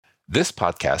This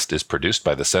podcast is produced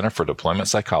by the Center for Deployment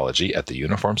Psychology at the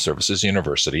Uniformed Services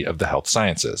University of the Health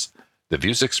Sciences. The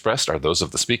views expressed are those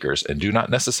of the speakers and do not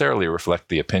necessarily reflect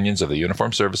the opinions of the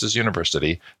Uniformed Services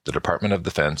University, the Department of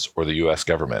Defense, or the U.S.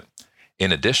 government.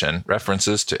 In addition,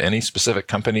 references to any specific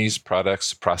companies,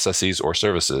 products, processes, or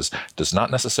services does not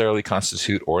necessarily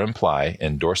constitute or imply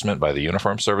endorsement by the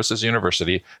Uniformed Services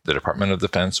University, the Department of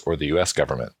Defense, or the U.S.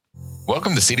 government.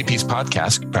 Welcome to CDP's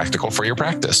podcast, Practical for Your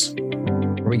Practice,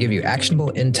 where we give you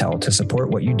actionable intel to support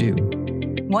what you do.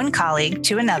 One colleague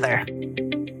to another.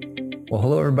 Well,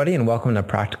 hello, everybody, and welcome to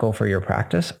Practical for Your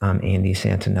Practice. I'm Andy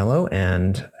Santinello,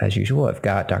 and as usual, I've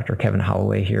got Dr. Kevin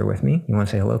Holloway here with me. You want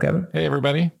to say hello, Kevin? Hey,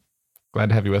 everybody. Glad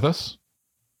to have you with us.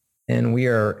 And we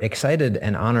are excited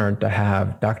and honored to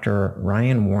have Dr.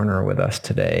 Ryan Warner with us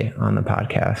today on the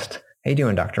podcast. How you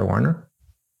doing, Dr. Warner?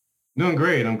 Doing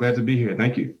great. I'm glad to be here.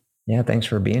 Thank you. Yeah, thanks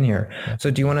for being here.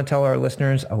 So do you want to tell our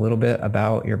listeners a little bit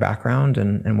about your background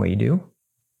and what you do?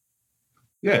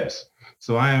 Yes.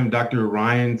 So I am Dr.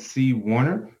 Ryan C.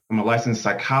 Warner. I'm a licensed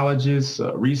psychologist,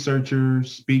 researcher,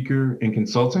 speaker, and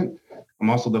consultant. I'm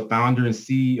also the founder and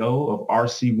CEO of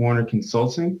RC Warner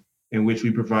Consulting, in which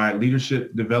we provide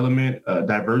leadership development,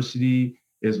 diversity,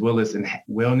 as well as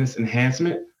wellness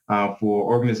enhancement for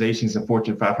organizations and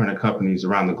Fortune 500 companies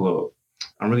around the globe.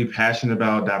 I'm really passionate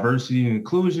about diversity and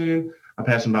inclusion. I'm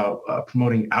passionate about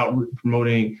promoting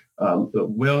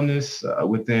wellness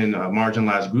within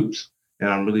marginalized groups. And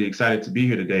I'm really excited to be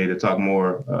here today to talk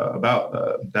more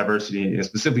about diversity and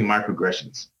specifically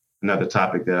microaggressions, another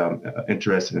topic that I'm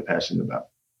interested and passionate about.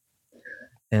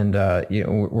 And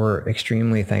we're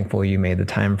extremely thankful you made the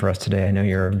time for us today. I know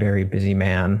you're a very busy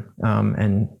man,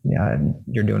 and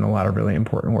you're doing a lot of really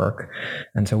important work.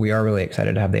 And so we are really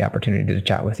excited to have the opportunity to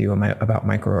chat with you about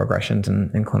microaggressions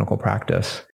in clinical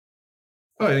practice.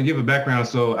 Oh, and give a background.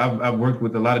 So I've worked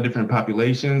with a lot of different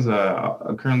populations.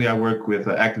 Currently, I work with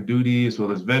active duty as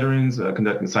well as veterans,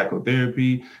 conducting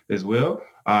psychotherapy as well.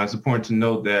 It's important to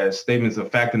note that statements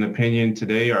of fact and opinion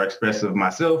today are expressive of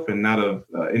myself and not of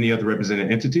any other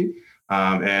represented entity.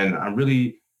 And I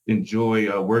really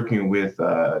enjoy working with,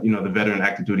 the veteran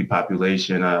active duty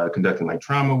population, conducting like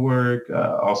trauma work,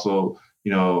 also,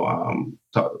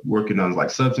 working on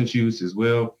like substance use as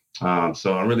well.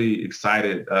 So I'm really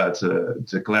excited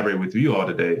to collaborate with you all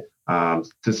today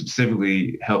to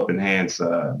specifically help enhance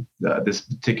this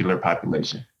particular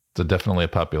population. It's definitely a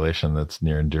population that's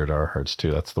near and dear to our hearts too.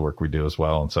 That's the work we do as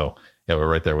well. And so, yeah, we're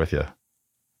right there with you.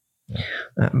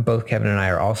 Yeah. Both Kevin and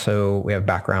I we have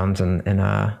backgrounds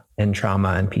in trauma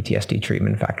and PTSD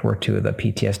treatment. In fact, we're two of the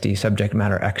PTSD subject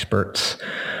matter experts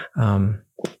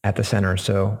at the center.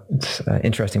 So it's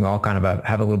interesting. We all kind of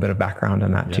have a little bit of background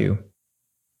on that too.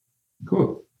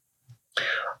 Cool.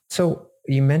 So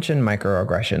you mentioned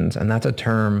microaggressions, and that's a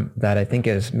term that I think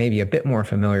is maybe a bit more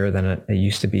familiar than it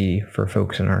used to be for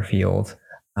folks in our field.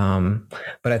 But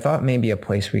I thought maybe a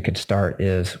place we could start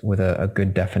is with a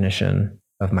good definition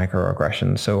of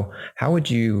microaggressions. So how would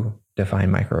you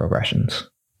define microaggressions?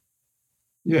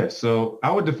 Yeah, so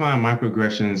I would define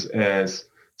microaggressions as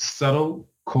subtle,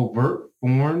 covert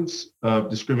forms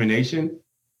of discrimination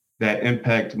that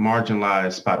impact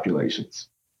marginalized populations.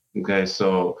 Okay,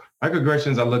 so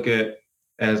microaggressions I look at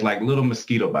as like little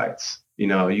mosquito bites.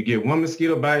 You get one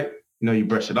mosquito bite, you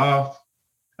brush it off.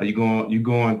 You're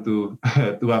going through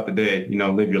throughout the day,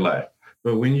 live your life.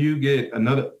 But when you get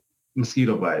another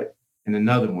mosquito bite and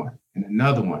another one and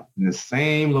another one in the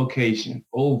same location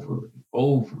over and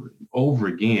over and over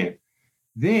again,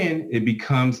 then it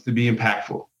becomes to be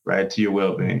impactful, right, to your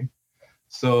well-being.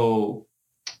 So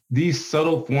these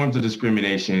subtle forms of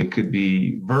discrimination could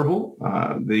be verbal,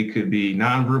 they could be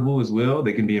nonverbal as well,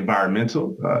 they can be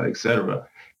environmental, et cetera.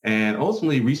 And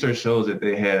ultimately, research shows that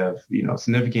they have,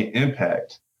 significant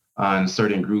impact on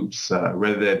certain groups,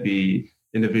 whether that be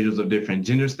individuals of different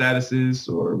gender statuses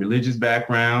or religious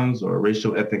backgrounds or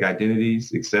racial ethnic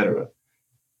identities, et cetera.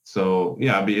 So,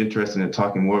 I'd be interested in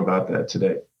talking more about that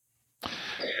today.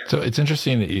 So it's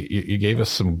interesting that you gave us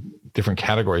some different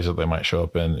categories that they might show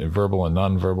up in: verbal and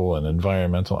nonverbal and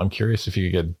environmental. I'm curious if you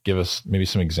could give us maybe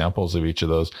some examples of each of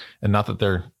those, and not that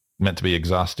they're meant to be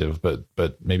exhaustive, but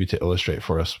maybe to illustrate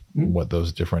for us what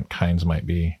those different kinds might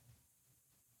be.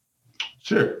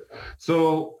 Sure.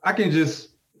 So I can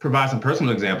just provide some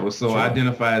personal examples. So I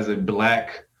identify as a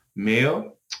Black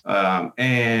male.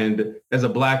 And as a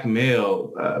Black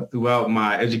male, throughout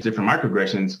my education from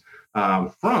microaggressions,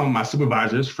 from my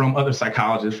supervisors, from other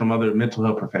psychologists, from other mental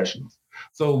health professionals.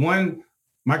 So one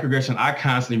microaggression I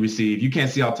constantly receive, you can't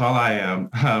see how tall I am,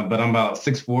 but I'm about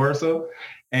 6'4" or so.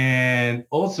 And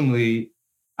ultimately,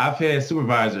 I've had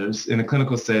supervisors in a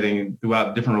clinical setting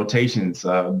throughout different rotations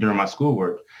during my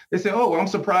schoolwork. They say, "Oh, well, I'm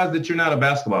surprised that you're not a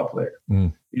basketball player."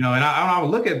 And I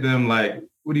would look at them like,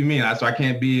 "What do you mean? So I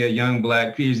can't be a young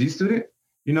Black PhD student?"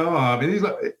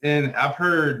 And I've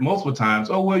heard multiple times,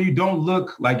 "Oh, well, you don't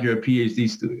look like you're a PhD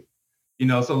student."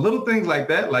 So little things like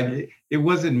that, like it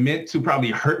wasn't meant to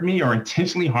probably hurt me or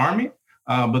intentionally harm me,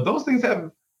 but those things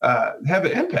have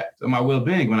an impact on my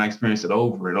well-being when I experience it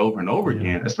over and over and over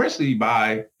again, especially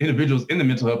by individuals in the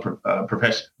mental health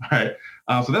profession, right?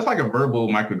 So that's like a verbal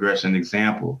microaggression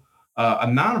example. A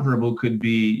nonverbal could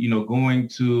be, going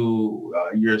to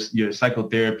your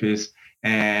psychotherapist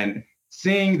and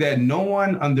seeing that no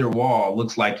one on their wall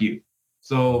looks like you.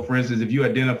 So, for instance, if you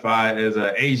identify as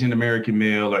an Asian American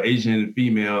male or Asian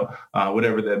female,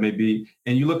 whatever that may be,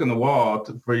 and you look on the wall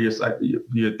for your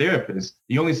therapist,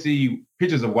 you only see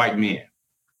pictures of white men,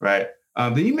 right?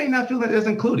 Then you may not feel that as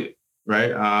included,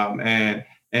 right?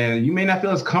 And you may not feel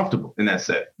as comfortable in that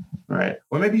setting, right?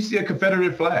 Or maybe you see a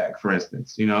Confederate flag, for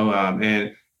instance,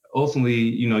 and ultimately,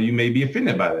 you may be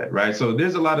offended by that, right? So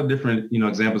there's a lot of different,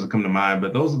 examples that come to mind,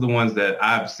 but those are the ones that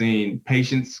I've seen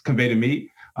patients convey to me.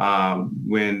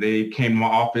 When they came to my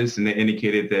office and they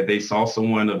indicated that they saw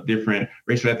someone of different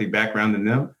racial ethnic background than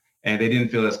them, and they didn't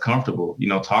feel as comfortable,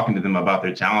 talking to them about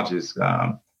their challenges,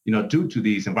 due to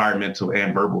these environmental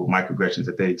and verbal microaggressions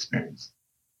that they experience.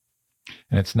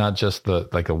 And it's not just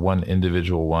like a one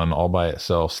individual one all by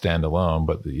itself, standalone,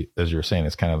 but as you're saying,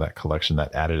 it's kind of that collection,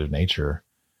 that additive nature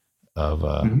of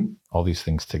all these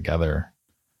things together.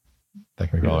 That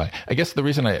can be relevant. I guess the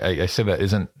reason I say that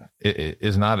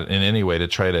is not in any way to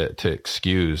try to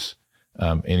excuse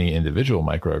any individual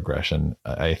microaggression.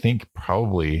 I think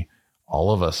probably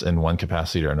all of us in one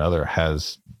capacity or another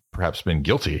has perhaps been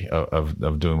guilty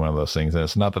of doing one of those things. And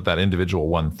it's not that individual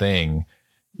one thing,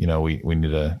 we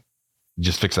need to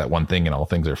just fix that one thing and all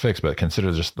things are fixed, but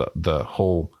consider just the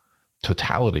whole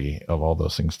totality of all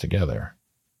those things together.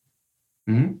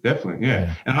 Definitely.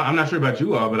 Yeah. And I'm not sure about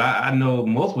you all, but I know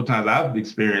multiple times I've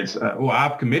experienced,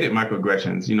 I've committed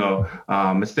microaggressions,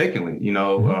 mistakenly,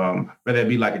 whether it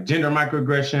be like a gender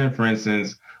microaggression, for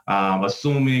instance,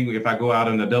 assuming if I go out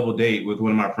on a double date with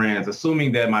one of my friends,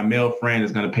 assuming that my male friend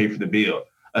is going to pay for the bill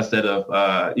instead of,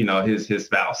 his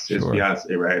spouse, his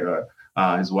fiance, right? Or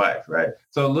his wife, right?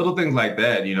 So little things like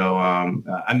that,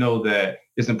 I know that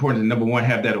it's important to, number one,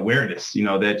 have that awareness,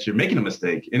 that you're making a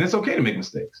mistake, and it's okay to make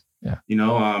mistakes. Yeah.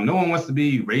 No one wants to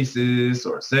be racist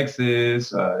or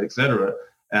sexist, et cetera.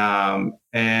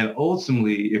 And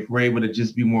ultimately, if we're able to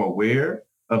just be more aware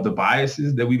of the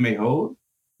biases that we may hold,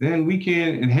 then we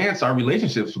can enhance our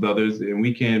relationships with others, and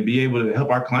we can be able to help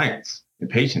our clients and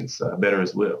patients better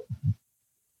as well.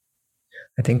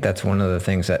 I think that's one of the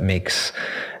things that makes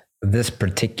this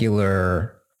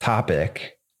particular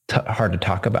topic hard to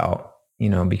talk about,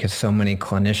 because so many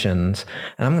clinicians,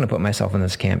 and I'm going to put myself in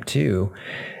this camp too,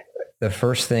 the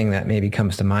first thing that maybe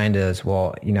comes to mind is,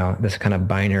 this kind of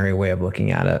binary way of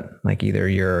looking at it. Like either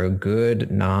you're a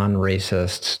good,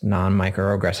 non-racist,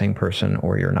 non-microaggressing person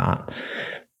or you're not.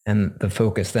 And the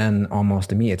focus then almost,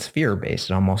 to me, it's fear-based.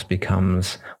 It almost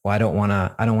becomes, I don't want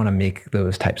to make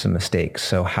those types of mistakes.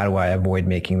 So how do I avoid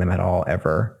making them at all,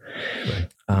 ever? Right.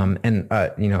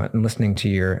 And listening to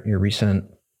your recent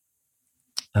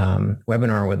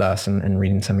webinar with us and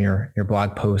reading some of your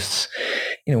blog posts,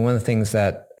 one of the things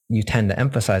that you tend to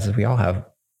emphasize is we all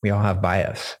have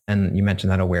bias. And you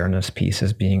mentioned that awareness piece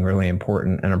as being really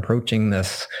important, and approaching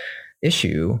this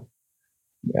issue,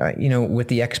 with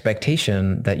the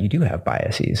expectation that you do have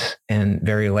biases, and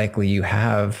very likely you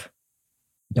have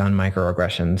done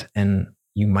microaggressions and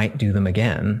you might do them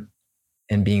again,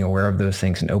 and being aware of those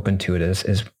things and open to it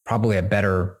is probably a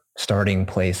better starting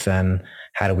place than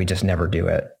how do we just never do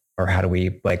it, or how do we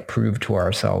prove to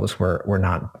ourselves we're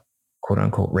not quote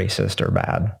unquote racist or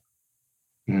bad.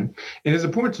 And it's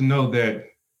important to know that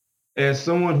as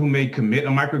someone who may commit a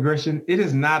microaggression, it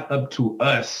is not up to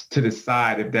us to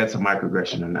decide if that's a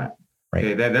microaggression or not. Right.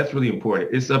 Okay, that's really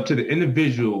important. It's up to the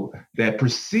individual that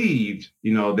perceived,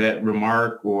 that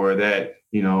remark or that,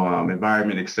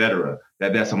 environment, et cetera,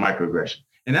 that's a microaggression.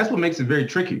 And that's what makes it very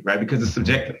tricky, right? Because it's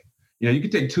subjective. You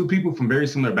could take two people from very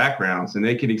similar backgrounds and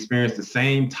they can experience the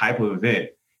same type of event.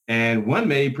 And one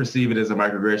may perceive it as a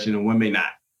microaggression and one may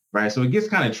not, right? So it gets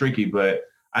kind of tricky, but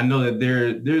I know that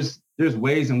there's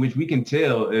ways in which we can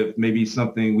tell if maybe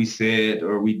something we said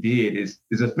or we did is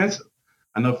offensive.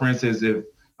 I know, for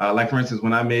instance,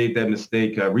 when I made that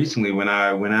mistake recently when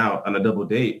I went out on a double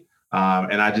date,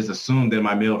 and I just assumed that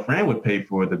my male friend would pay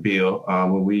for the bill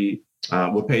when we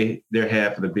would pay their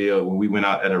half of the bill when we went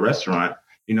out at a restaurant.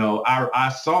 I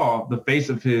saw the face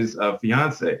of his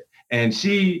fiance, And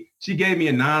she gave me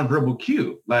a nonverbal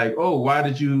cue, like, oh, why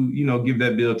did you, give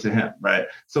that bill to him, right?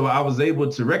 So I was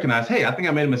able to recognize, hey, I think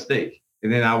I made a mistake.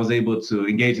 And then I was able to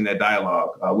engage in that dialogue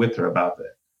with her about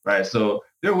that, right? So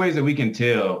there are ways that we can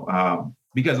tell,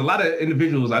 because a lot of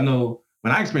individuals, I know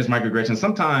when I experienced microaggressions,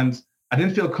 sometimes I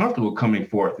didn't feel comfortable coming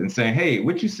forth and saying, hey,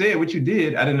 what you said, what you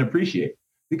did, I didn't appreciate,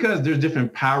 because there's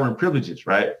different power and privileges,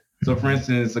 right? So for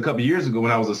instance, a couple of years ago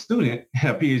when I was a student,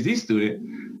 a PhD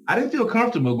student, I didn't feel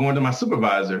comfortable going to my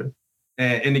supervisor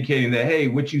and indicating that, hey,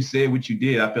 what you said, what you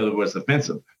did, I felt it was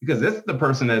offensive, because that's the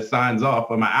person that signs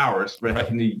off on my hours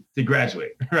to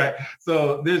graduate, right?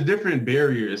 So there's different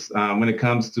barriers when it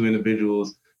comes to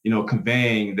individuals,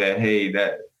 conveying that, hey,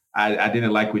 that I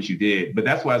didn't like what you did. But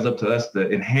that's why it's up to us to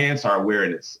enhance our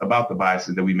awareness about the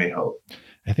biases that we may hold.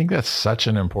 I think that's such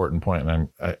an important point. And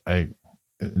I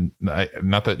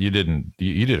not that you didn't,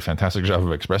 you did a fantastic job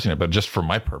of expressing it, but just for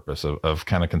my purpose of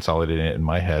kind of consolidating it in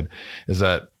my head is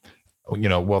that,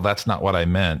 well, that's not what I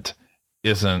meant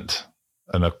isn't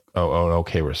an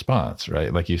okay response,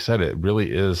 right? Like you said, it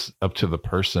really is up to the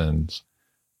person's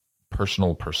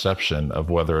personal perception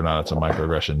of whether or not it's a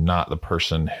microaggression, not the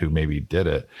person who maybe did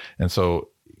it. And so,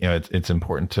 it's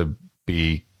important to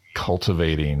be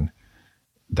cultivating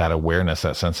that awareness,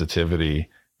 that sensitivity,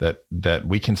 that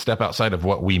we can step outside of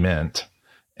what we meant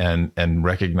and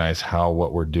recognize how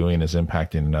what we're doing is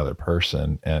impacting another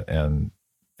person, and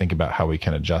think about how we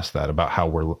can adjust that, about how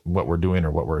what we're doing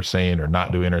or what we're saying or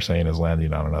not doing or saying is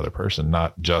landing on another person,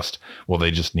 not just, well,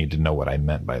 they just need to know what I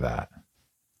meant by that.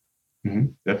 Mm-hmm,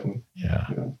 definitely. Yeah.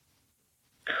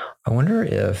 I wonder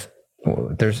if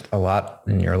there's a lot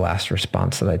in your last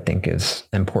response that I think is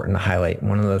important to highlight.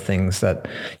 One of the things that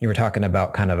you were talking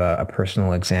about, kind of a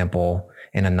personal example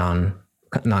in a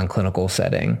non-clinical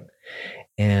setting,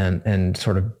 and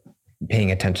sort of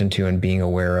paying attention to and being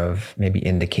aware of maybe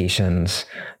indications,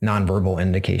 nonverbal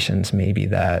indications, maybe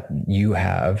that you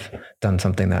have done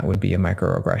something that would be a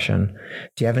microaggression.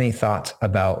 Do you have any thoughts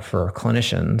about, for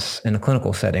clinicians in a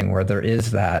clinical setting where there is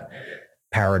that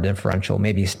power differential,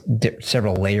 maybe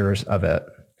several layers of it,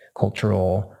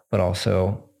 cultural, but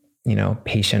also,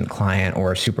 patient, client,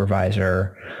 or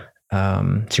supervisor,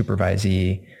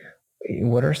 supervisee?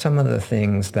 What are some of the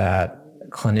things that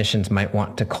clinicians might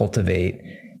want to cultivate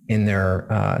in their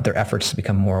efforts to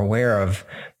become more aware of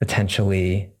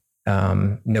potentially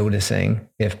noticing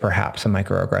if perhaps a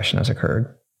microaggression has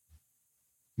occurred?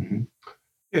 Mm-hmm.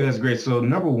 Yeah, that's great. So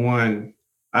number one,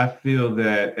 I feel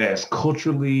that as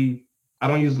culturally, I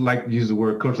don't like to use the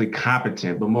word culturally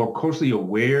competent, but more culturally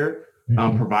aware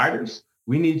providers,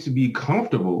 we need to be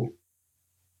comfortable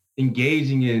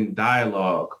engaging in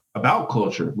dialogue about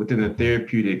culture within a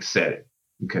therapeutic setting.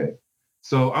 Okay.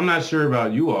 So I'm not sure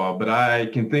about you all, but I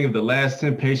can think of the last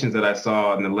 10 patients that I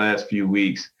saw in the last few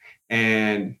weeks.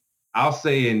 And I'll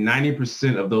say in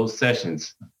 90% of those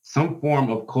sessions, some form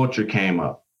of culture came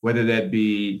up, whether that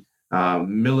be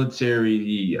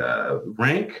military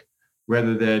rank,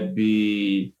 whether that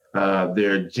be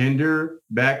their gender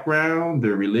background,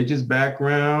 their religious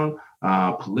background,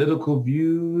 political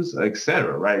views, et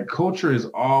cetera, right? Culture is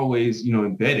always,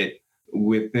 embedded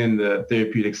within the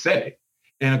therapeutic setting.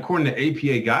 And according to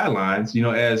APA guidelines,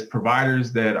 as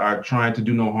providers that are trying to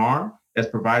do no harm, as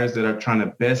providers that are trying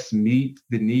to best meet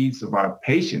the needs of our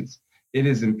patients, it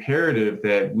is imperative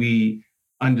that we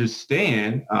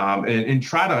understand and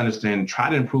try to understand and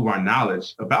try to improve our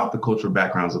knowledge about the cultural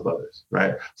backgrounds of others,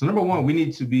 right? So number one, we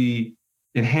need to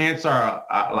enhance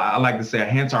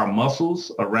our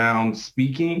muscles around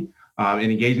speaking and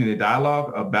engaging in a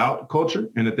dialogue about culture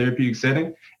in a therapeutic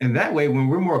setting. And that way, when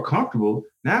we're more comfortable,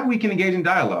 now we can engage in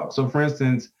dialogue. So for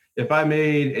instance, if I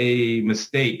made a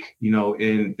mistake,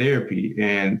 in therapy,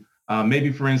 and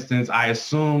maybe, for instance, I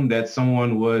assumed that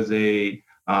someone was a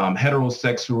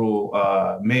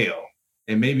heterosexual male,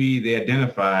 and maybe they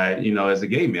identified, as a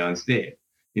gay male instead.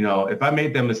 If I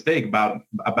made that mistake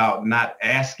about not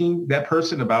asking that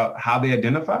person about how they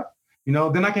identify,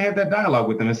 then I can have that dialogue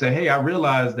with them and say, hey, I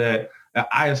realize that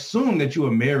I assume that you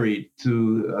were married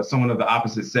to someone of the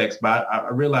opposite sex, but I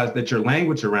realized that your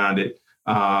language around it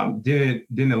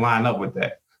didn't line up with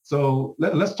that. So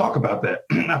let's talk about that.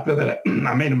 I feel that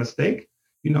I made a mistake,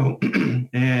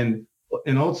 and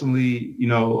ultimately,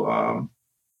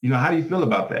 how do you feel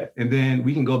about that? And then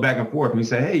we can go back and forth. We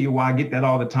say, hey, I get that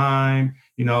all the time.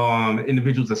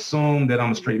 Individuals assume that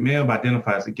I'm a straight male, but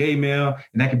identify as a gay male.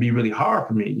 And that can be really hard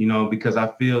for me, because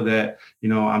I feel that,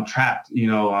 I'm trapped,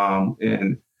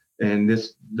 in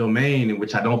this domain in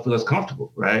which I don't feel as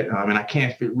comfortable, right? And I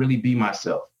can't really be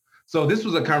myself. So this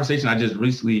was a conversation I just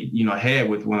recently, had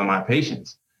with one of my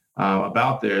patients.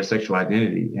 about their sexual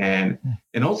identity. And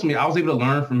ultimately, I was able to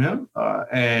learn from him.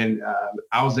 And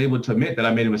I was able to admit that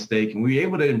I made a mistake. And we were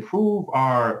able to improve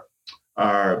our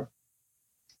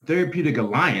therapeutic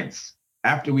alliance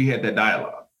after we had that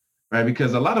dialogue, right?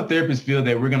 Because a lot of therapists feel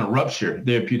that we're going to rupture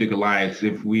therapeutic alliance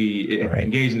if we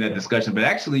engage in that discussion. But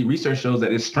actually, research shows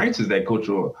that it strengthens that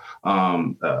cultural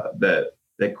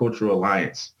that cultural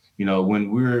alliance.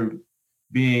 When we're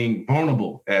being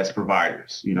vulnerable as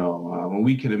providers, when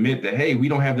we can admit that, hey, we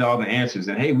don't have all the answers,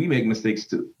 and hey, we make mistakes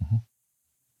too. Mm-hmm.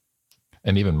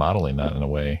 And even modeling that in a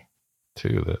way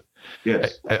too, that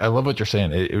yes, I love what you're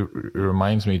saying. It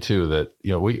reminds me too that,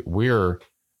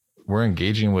 we're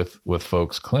engaging with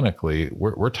folks clinically.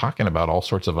 We're talking about all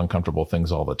sorts of uncomfortable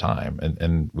things all the time.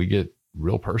 And we get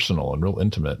real personal and real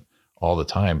intimate all the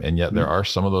time. And yet there are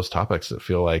some of those topics that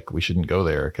feel like we shouldn't go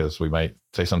there because we might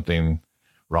say something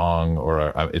wrong,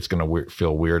 or it's going to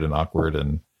feel weird and awkward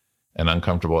and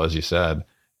uncomfortable, as you said.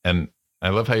 And I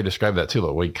love how you describe that too.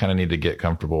 Like, we kind of need to get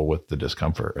comfortable with the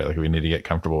discomfort, right? Like, we need to get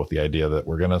comfortable with the idea that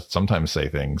we're going to sometimes say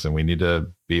things, and we need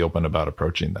to be open about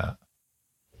approaching that.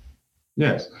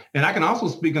 Yes. And I can also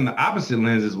speak on the opposite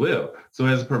lens as well. So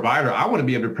as a provider, I want to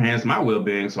be able to enhance my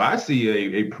well-being. So I see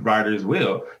a provider as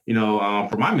well,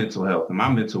 for my mental health and my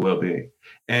mental well-being.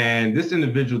 And this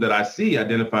individual that I see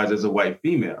identifies as a white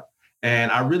female.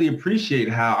 And I really appreciate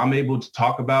how I'm able to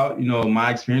talk about,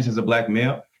 my experience as a Black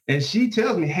male. And she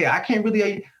tells me, hey, I can't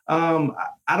really,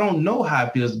 I don't know how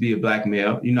it feels to be a Black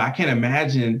male. I can't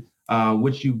imagine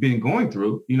what you've been going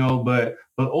through, but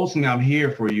ultimately I'm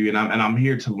here for you, and I'm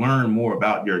here to learn more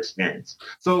about your experience.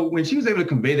 So when she was able to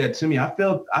convey that to me, I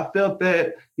felt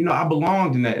that, I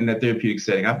belonged in that therapeutic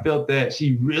setting. I felt that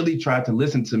she really tried to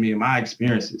listen to me and my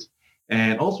experiences.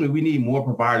 And ultimately, we need more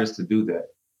providers to do that.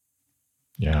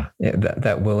 Yeah,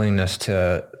 that willingness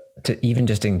to even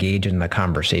just engage in the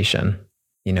conversation.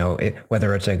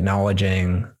 Whether it's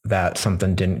acknowledging that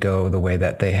something didn't go the way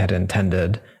that they had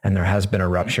intended and there has been a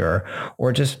rupture,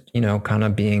 or just, kind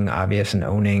of being obvious and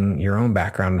owning your own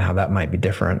background and how that might be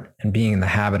different, and being in the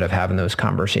habit of having those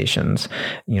conversations,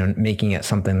 making it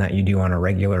something that you do on a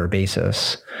regular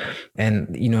basis.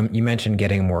 And, you mentioned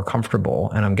getting more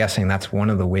comfortable, and I'm guessing that's one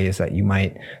of the ways that you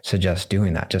might suggest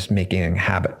doing that, just making a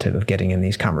habit of getting in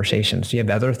these conversations. Do you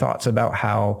have other thoughts about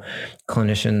how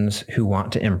clinicians who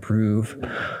want to improve,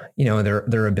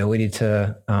 their ability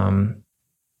to,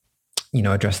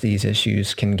 address these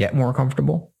issues can get more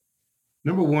comfortable?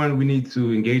 Number one, we need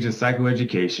to engage in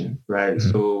psychoeducation, right?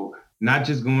 Mm-hmm. So not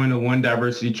just going to one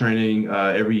diversity training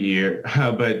every year,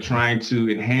 but trying to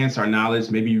enhance our knowledge,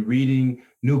 maybe reading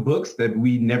new books that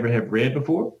we never have read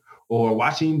before, or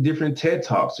watching different TED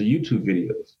Talks or YouTube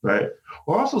videos, right?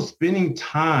 Or also spending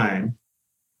time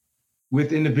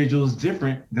with individuals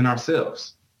different than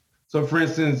ourselves. So for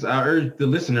instance, I urge the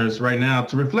listeners right now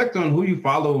to reflect on who you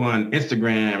follow on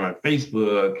Instagram or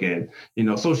Facebook and,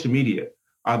 social media.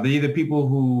 Are they the people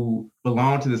who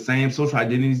belong to the same social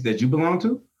identities that you belong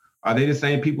to? Are they the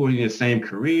same people in your same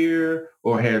career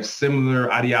or have similar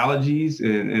ideologies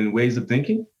and ways of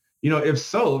thinking? If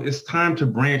so, it's time to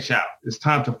branch out. It's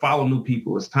time to follow new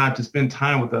people. It's time to spend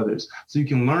time with others so you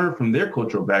can learn from their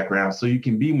cultural background, so you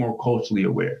can be more culturally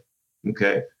aware.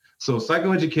 Okay. So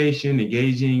psychoeducation,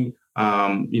 engaging,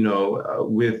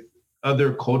 with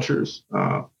other cultures,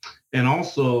 and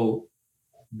also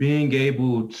being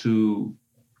able to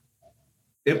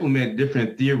implement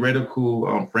different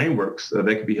theoretical frameworks that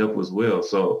can be helpful as well.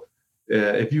 So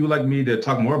if you would like me to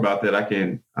talk more about that, I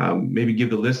can maybe give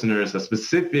the listeners a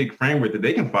specific framework that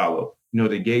they can follow,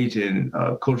 to engage in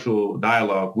cultural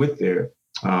dialogue with their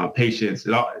patients,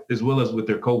 as well as with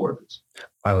their coworkers.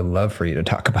 I would love for you to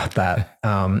talk about that.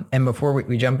 And before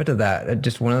we jump into that,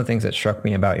 just one of the things that struck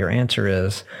me about your answer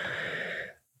is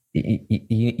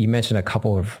you mentioned a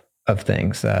couple of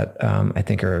things that I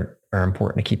think are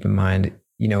important to keep in mind.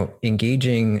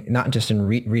 Engaging not just in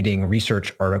reading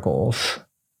research articles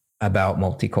about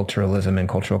multiculturalism and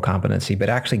cultural competency, but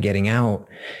actually getting out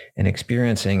and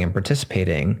experiencing and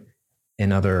participating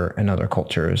in other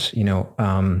cultures.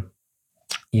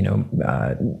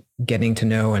 Getting to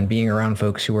know and being around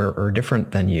folks who are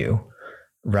different than you,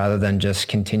 rather than just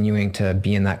continuing to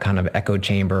be in that kind of echo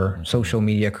chamber, social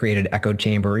media created echo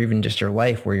chamber, or even just your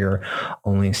life where you're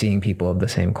only seeing people of the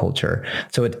same culture.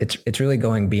 So it's really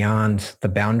going beyond the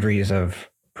boundaries of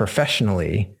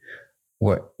professionally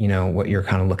what you're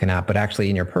kind of looking at, but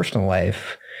actually in your personal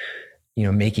life,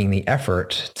 making the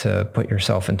effort to put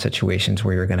yourself in situations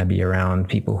where you're going to be around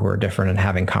people who are different and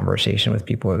having conversation with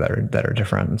people that are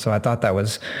different. And so I thought that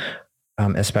was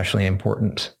especially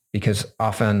important, because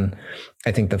often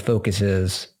I think the focus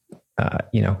is,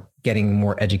 getting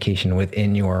more education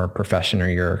within your profession or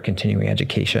your continuing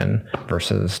education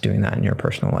versus doing that in your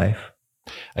personal life.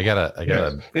 I got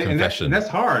a confession. And that's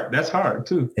hard. That's hard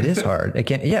too. It is hard. It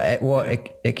can,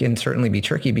 it can certainly be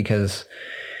tricky because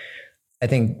I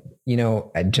think,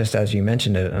 just as you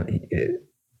mentioned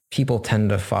people tend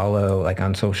to follow, like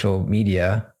on social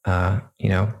media,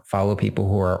 follow people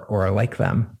who are like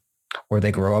them, or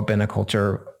they grow up in a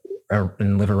culture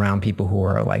and live around people who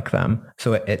are like them.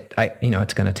 So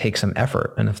it's going to take some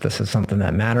effort. And if this is something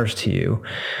that matters to you,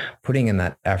 putting in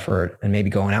that effort and maybe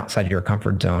going outside your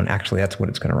comfort zone, actually, that's what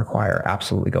it's going to require.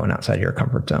 Absolutely going outside your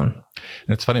comfort zone.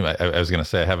 And it's funny. I was going to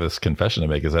say, I have this confession to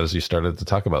make, is that as you started to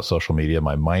talk about social media,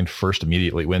 my mind first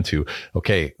immediately went to,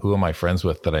 okay, who am I friends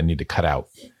with that I need to cut out?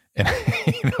 And,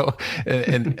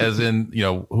 and as in,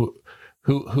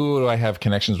 who do I have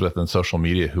connections with in social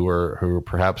media who are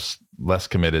perhaps less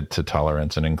committed to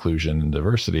tolerance and inclusion and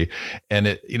diversity? And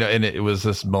it was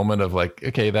this moment of like,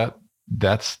 okay,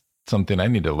 that's something I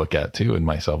need to look at too in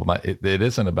myself. It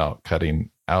isn't about cutting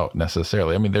out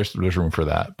necessarily. I mean, there's room for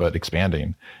that, but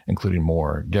expanding, including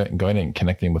more, going and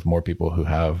connecting with more people who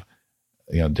have,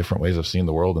 different ways of seeing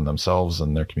the world and themselves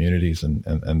and their communities and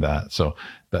that. So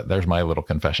there's my little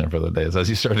confession for the day. As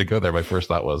you started to go there, my first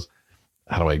thought was,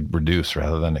 how do I reduce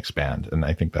rather than expand? And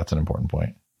I think that's an important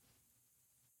point.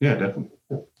 Yeah, definitely.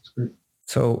 That's great.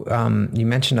 So you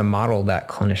mentioned a model that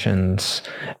clinicians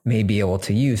may be able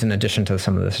to use in addition to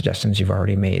some of the suggestions you've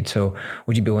already made. So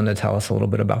would you be willing to tell us a little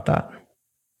bit about that?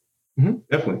 Mm-hmm,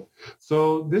 definitely.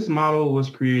 So this model was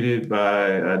created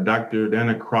by Dr.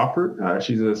 Dana Crawford.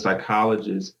 She's a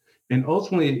psychologist. And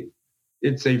ultimately,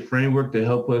 it's a framework to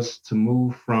help us to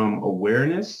move from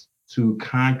awareness to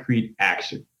concrete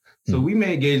action. So we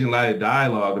may engage in a lot of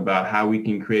dialogue about how we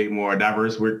can create more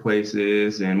diverse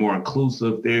workplaces and more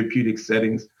inclusive therapeutic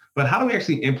settings. But how do we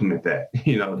actually implement that,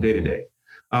 day to day?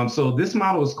 So this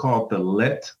model is called the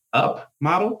Let Up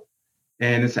model.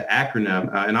 And it's an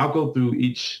acronym, and I'll go through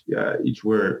each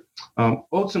word.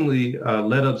 Ultimately,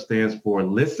 Let Up stands for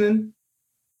listen,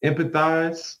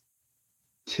 empathize,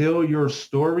 tell your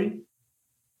story,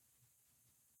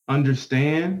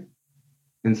 understand,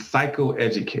 and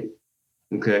psychoeducate.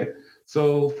 Okay.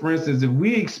 So, for instance, if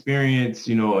we experience,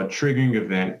 a triggering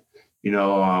event,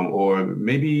 or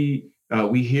maybe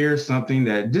we hear something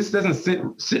that just doesn't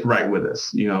sit right with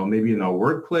us, maybe in our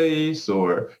workplace,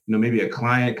 or, maybe a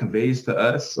client conveys to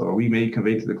us, or we may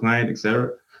convey to the client, et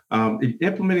cetera.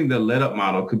 Implementing the Let Up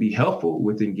model could be helpful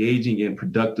with engaging in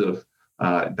productive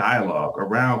dialogue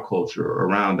around culture,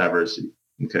 around diversity.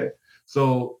 Okay.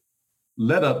 So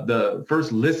let up the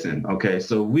first listen. Okay.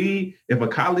 So if a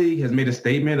colleague has made a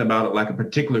statement about like a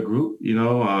particular group,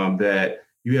 that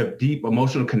you have deep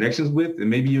emotional connections with, and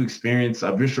maybe you experience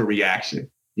a visceral reaction,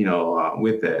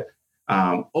 with that.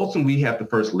 Ultimately, we have to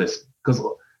first listen, because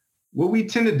what we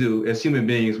tend to do as human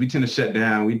beings, we tend to shut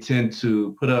down. We tend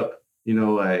to put up,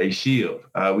 a shield.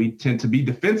 We tend to be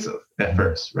defensive at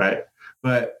first, right?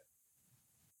 But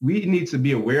we need to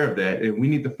be aware of that, and we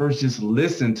need to first just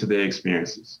listen to their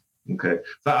experiences. Okay,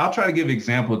 so I'll try to give an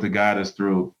example to guide us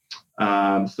through.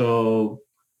 So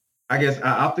I guess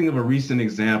I'll think of a recent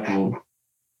example.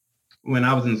 When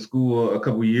I was in school a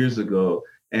couple of years ago,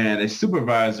 and a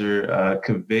supervisor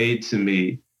conveyed to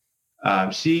me,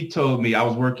 she told me I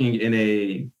was working in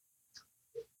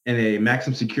a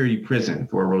maximum security prison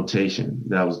for a rotation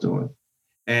that I was doing.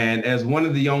 And as one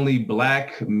of the only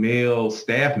Black male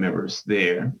staff members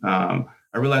there,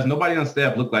 I realized nobody on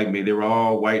staff looked like me. They were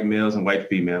all white males and white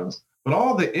females. But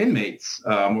all the inmates,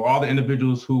 or all the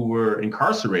individuals who were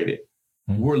incarcerated,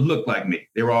 looked like me.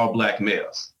 They were all Black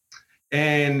males.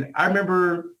 And I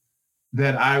remember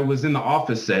that I was in the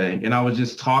office setting, and I was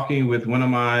just talking with one of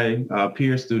my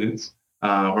peer students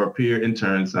or peer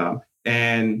interns.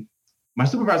 And my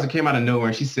supervisor came out of nowhere,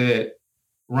 and she said,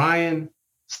 "Ryan,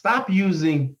 stop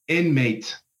using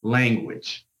inmate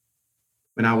language,"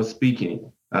 when I was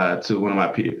speaking to one of my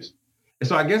peers. And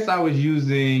so I guess I was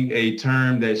using a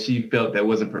term that she felt that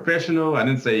wasn't professional. I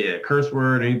didn't say a curse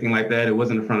word or anything like that. It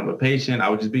wasn't in front of a patient. I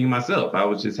was just being myself. I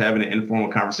was just having an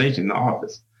informal conversation in the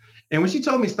office. And when she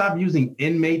told me stop using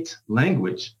inmate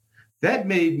language, that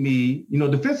made me,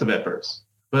 defensive at first.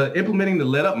 But implementing the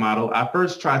Let Up model, I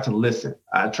first tried to listen.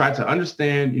 I tried to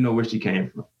understand, where she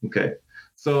came from. Okay.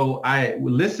 So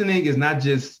listening is not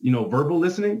just, verbal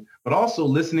listening, but also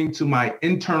listening to my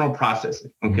internal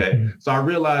processing. Okay. Mm-hmm. So I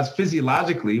realized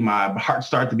physiologically, my heart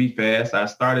started to beat fast. I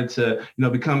started to,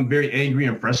 become very angry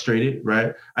and frustrated.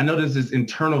 Right. I noticed this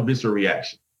internal visceral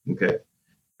reaction. Okay.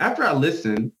 After I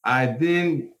listened, I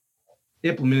then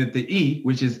implemented the E,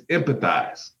 which is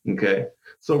empathize. Okay.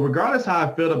 So regardless how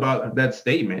I felt about that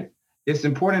statement, it's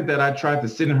important that I try to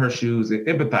sit in her shoes and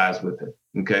empathize with her.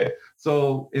 Okay.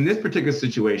 So in this particular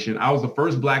situation, I was the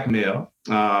first Black male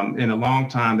in a long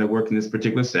time that worked in this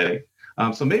particular setting.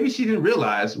 So maybe she didn't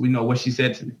realize, what she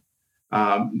said to me.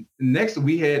 Next,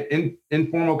 we had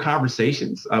informal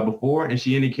conversations before, and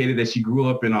she indicated that she grew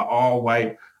up in an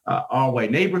all-white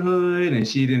neighborhood, and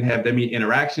she didn't have that many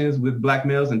interactions with Black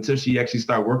males until she actually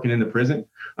started working in the prison.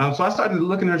 So I started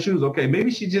looking in her shoes. Okay, maybe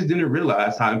she just didn't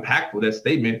realize how impactful that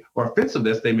statement or offensive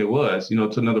that statement was,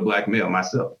 to another Black male,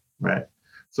 myself, right?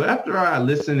 So after I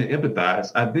listened and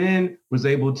empathized, I then was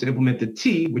able to implement the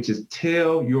T, which is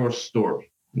tell your story.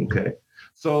 Okay.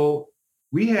 So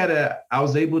I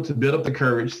was able to build up the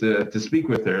courage to speak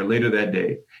with her later that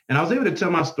day. And I was able to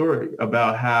tell my story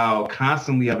about how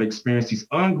constantly I've experienced these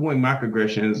ongoing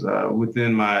microaggressions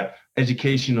within my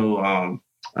educational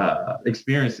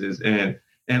experiences. And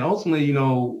ultimately,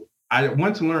 I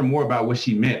wanted to learn more about what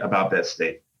she meant about that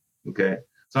state. Okay.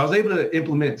 So I was able to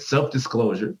implement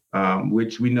self-disclosure,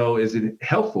 which we know is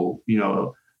helpful,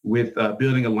 with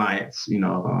building alliance,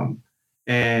 and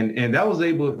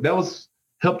that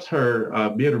helped her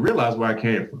be able to realize where I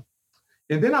came from.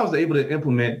 And then I was able to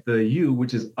implement the U,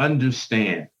 which is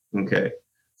understand. Okay.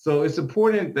 So it's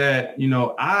important that,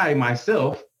 I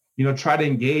myself, try to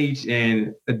engage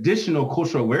in additional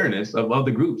cultural awareness of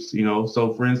other groups,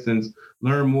 so for instance,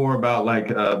 learn more about like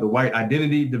the white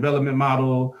identity development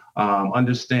model,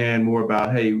 understand more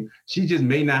about, hey, she just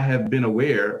may not have been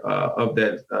aware of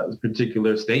that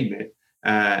particular statement.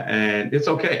 And it's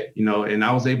okay, and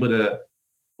I was able to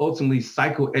ultimately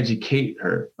psychoeducate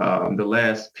her, the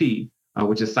last P,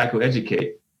 which is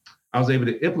psychoeducate. I was able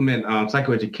to implement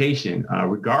psychoeducation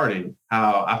regarding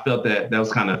how I felt that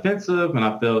was kind of offensive, and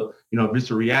I felt, a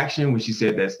visceral reaction when she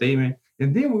said that statement.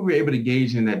 And then we were able to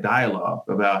engage in that dialogue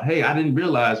about, hey, I didn't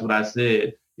realize what I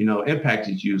said,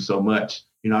 impacted you so much.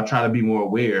 I try to be more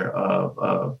aware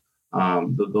of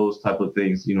those type of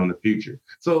things, in the future.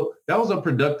 So that was a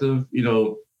productive,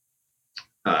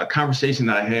 conversation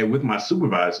that I had with my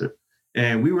supervisor,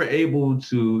 and we were able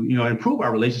to, improve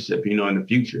our relationship, in the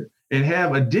future, and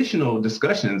have additional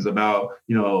discussions about,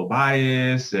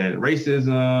 bias and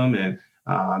racism and,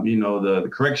 the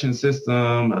correction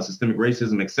system, systemic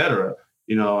racism, et cetera,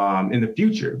 in the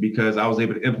future, because I was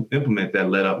able to implement that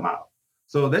let up model.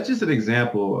 So that's just an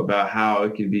example about how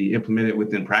it can be implemented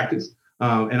within practice.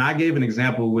 And I gave an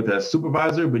example with a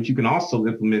supervisor, but you can also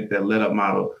implement that let up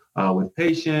model with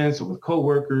patients or with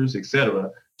coworkers, et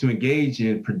cetera, to engage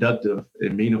in productive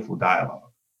and meaningful dialogue.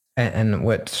 And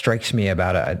what strikes me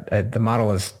about it, the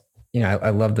model is, I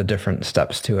love the different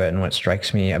steps to it. And what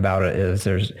strikes me about it is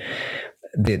there's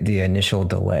the initial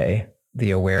delay,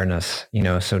 the awareness,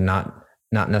 so not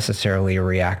necessarily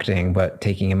reacting, but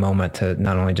taking a moment to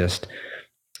not only just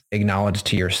acknowledge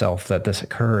to yourself that this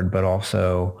occurred, but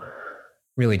also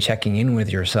really checking in with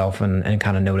yourself and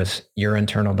kind of notice your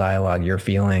internal dialogue, your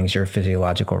feelings, your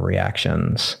physiological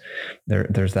reactions.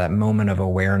 There's that moment of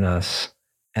awareness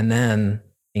and then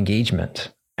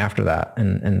engagement after that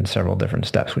in several different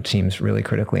steps, which seems really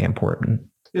critically important.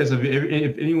 Yes, if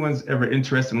anyone's ever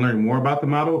interested in learning more about the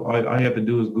model, all you have to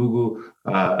do is Google,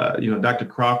 Dr.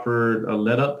 Crawford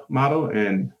let up model,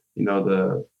 and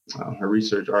her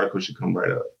research article should come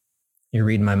right up. You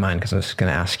read my mind, because I was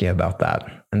going to ask you about that,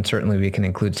 and certainly we can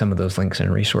include some of those links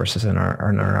and resources in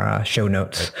our show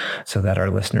notes so that our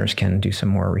listeners can do some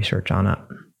more research on it.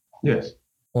 Yes.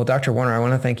 Well, Dr. Warner, I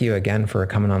want to thank you again for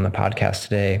coming on the podcast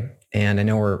today, and I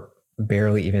know we're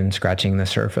barely even scratching the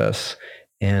surface.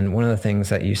 And one of the things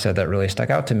that you said that really stuck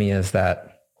out to me is that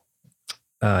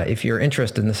if you're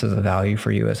interested and this is a value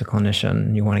for you as a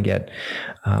clinician, you want to get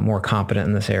more competent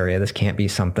in this area, this can't be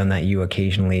something that you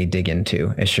occasionally dig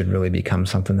into. It should really become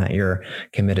something that you're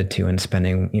committed to and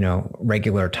spending,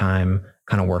 regular time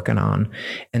kind of working on.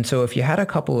 And so if you had a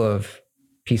couple of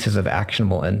pieces of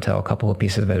actionable intel, a couple of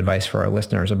pieces of advice for our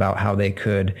listeners about how they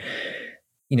could,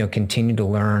 continue to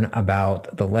learn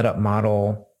about the let up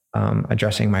model,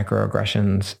 addressing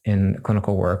microaggressions in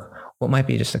clinical work, what might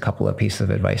be just a couple of pieces of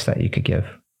advice that you could give?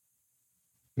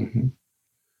 Mm-hmm.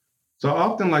 So I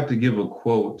often like to give a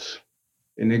quote,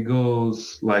 and it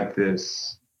goes like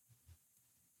this: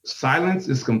 silence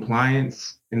is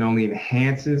compliance and only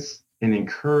enhances and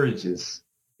encourages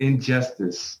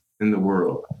injustice in the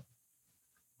world.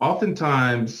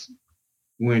 Oftentimes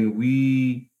when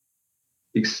we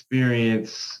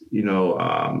experience,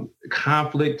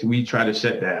 conflict, we try to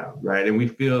shut down, right? And we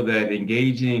feel that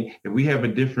engaging, if we have a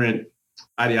different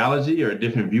ideology or a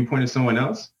different viewpoint of someone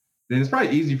else, then it's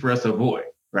probably easy for us to avoid,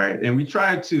 right? And we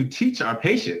try to teach our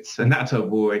patients and not to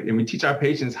avoid, and we teach our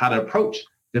patients how to approach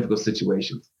difficult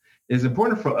situations. it's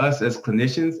important for us as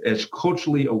clinicians, as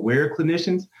culturally aware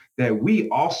clinicians, that we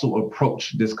also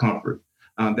approach discomfort,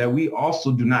 that we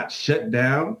also do not shut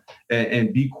down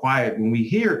and be quiet when we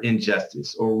hear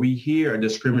injustice, or we hear a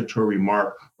discriminatory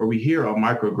remark, or we hear a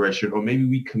microaggression, or maybe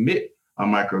we commit a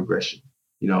microaggression,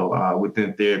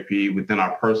 within therapy, within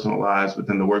our personal lives,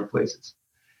 within the workplaces.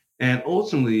 And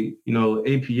ultimately,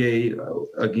 APA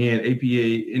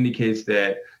indicates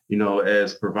that,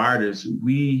 as providers,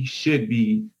 we should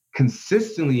be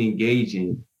consistently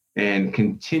engaging and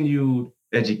continued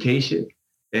education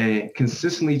and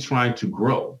consistently trying to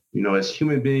grow, as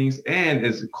human beings and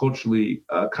as culturally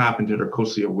competent or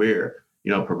culturally aware,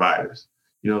 providers.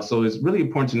 So it's really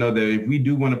important to know that if we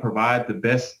do want to provide the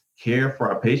best care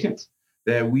for our patients,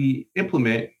 that we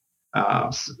implement,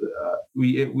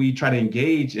 we try to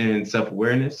engage in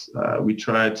self-awareness. We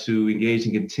try to engage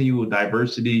in continual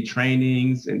diversity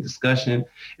trainings and discussion,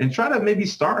 and try to maybe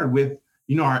start with,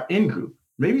 our in-group.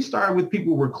 Maybe start with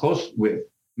people we're close with.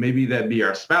 Maybe that be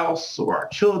our spouse or our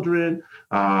children,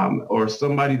 or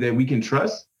somebody that we can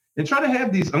trust, and try to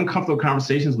have these uncomfortable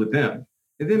conversations with them.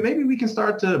 And then maybe we can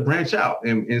start to branch out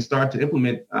and start to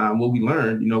implement what we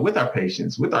learned, with our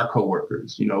patients, with our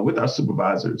coworkers, with our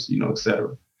supervisors, et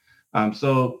cetera.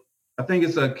 So I think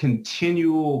it's a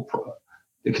continual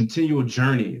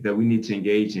journey that we need to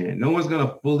engage in. No one's going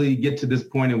to fully get to this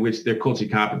point in which they're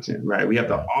culturally competent, right? We have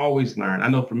to always learn. I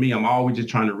know for me, I'm always just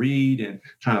trying to read and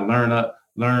trying to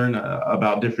learn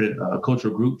about different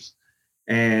cultural groups.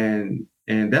 And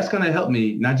that's going to help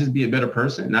me not just be a better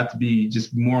person, not to be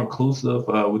just more inclusive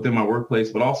within my workplace,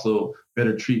 but also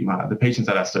better treat the patients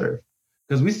that I serve.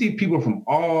 Because we see people from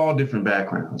all different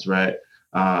backgrounds, right?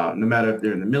 No matter if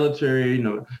they're in the military,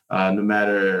 no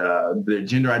matter their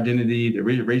gender identity, their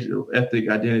racial, ethnic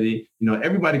identity,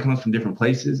 everybody comes from different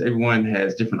places. Everyone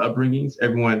has different upbringings.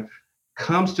 Everyone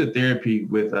comes to therapy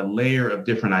with a layer of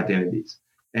different identities.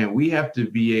 And we have to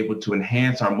be able to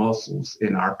enhance our muscles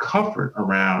and our comfort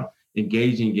around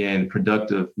engaging in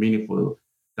productive, meaningful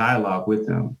dialogue with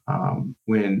them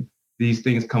when these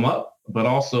things come up, but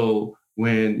also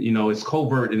when, it's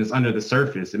covert and it's under the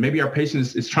surface. And maybe our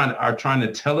patients are trying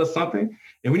to tell us something,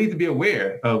 and we need to be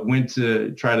aware of when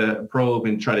to try to probe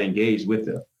and try to engage with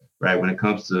them, right? When it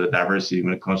comes to diversity,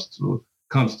 when it comes to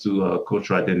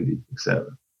cultural identity, et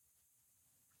cetera.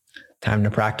 Time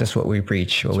to practice what we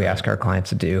preach, what we ask our clients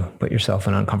to do. Put yourself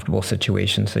in uncomfortable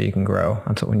situations so you can grow.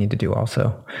 That's what we need to do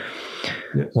also.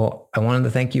 Yes. Well, I wanted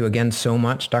to thank you again so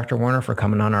much, Dr. Warner, for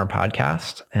coming on our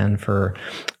podcast and for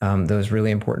those really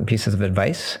important pieces of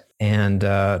advice. And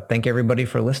thank everybody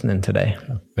for listening today.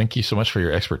 Thank you so much for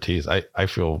your expertise. I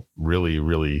feel really,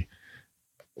 really,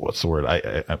 what's the word?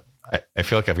 I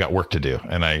feel like I've got work to do,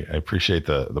 and I appreciate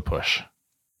the push.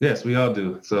 Yes, we all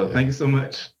do. So Thank you so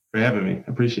much for having me.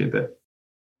 I appreciate that.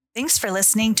 Thanks for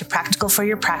listening to Practical for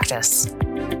Your Practice.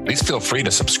 Please feel free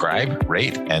to subscribe,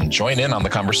 rate, and join in on the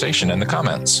conversation in the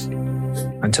comments.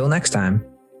 Until next time.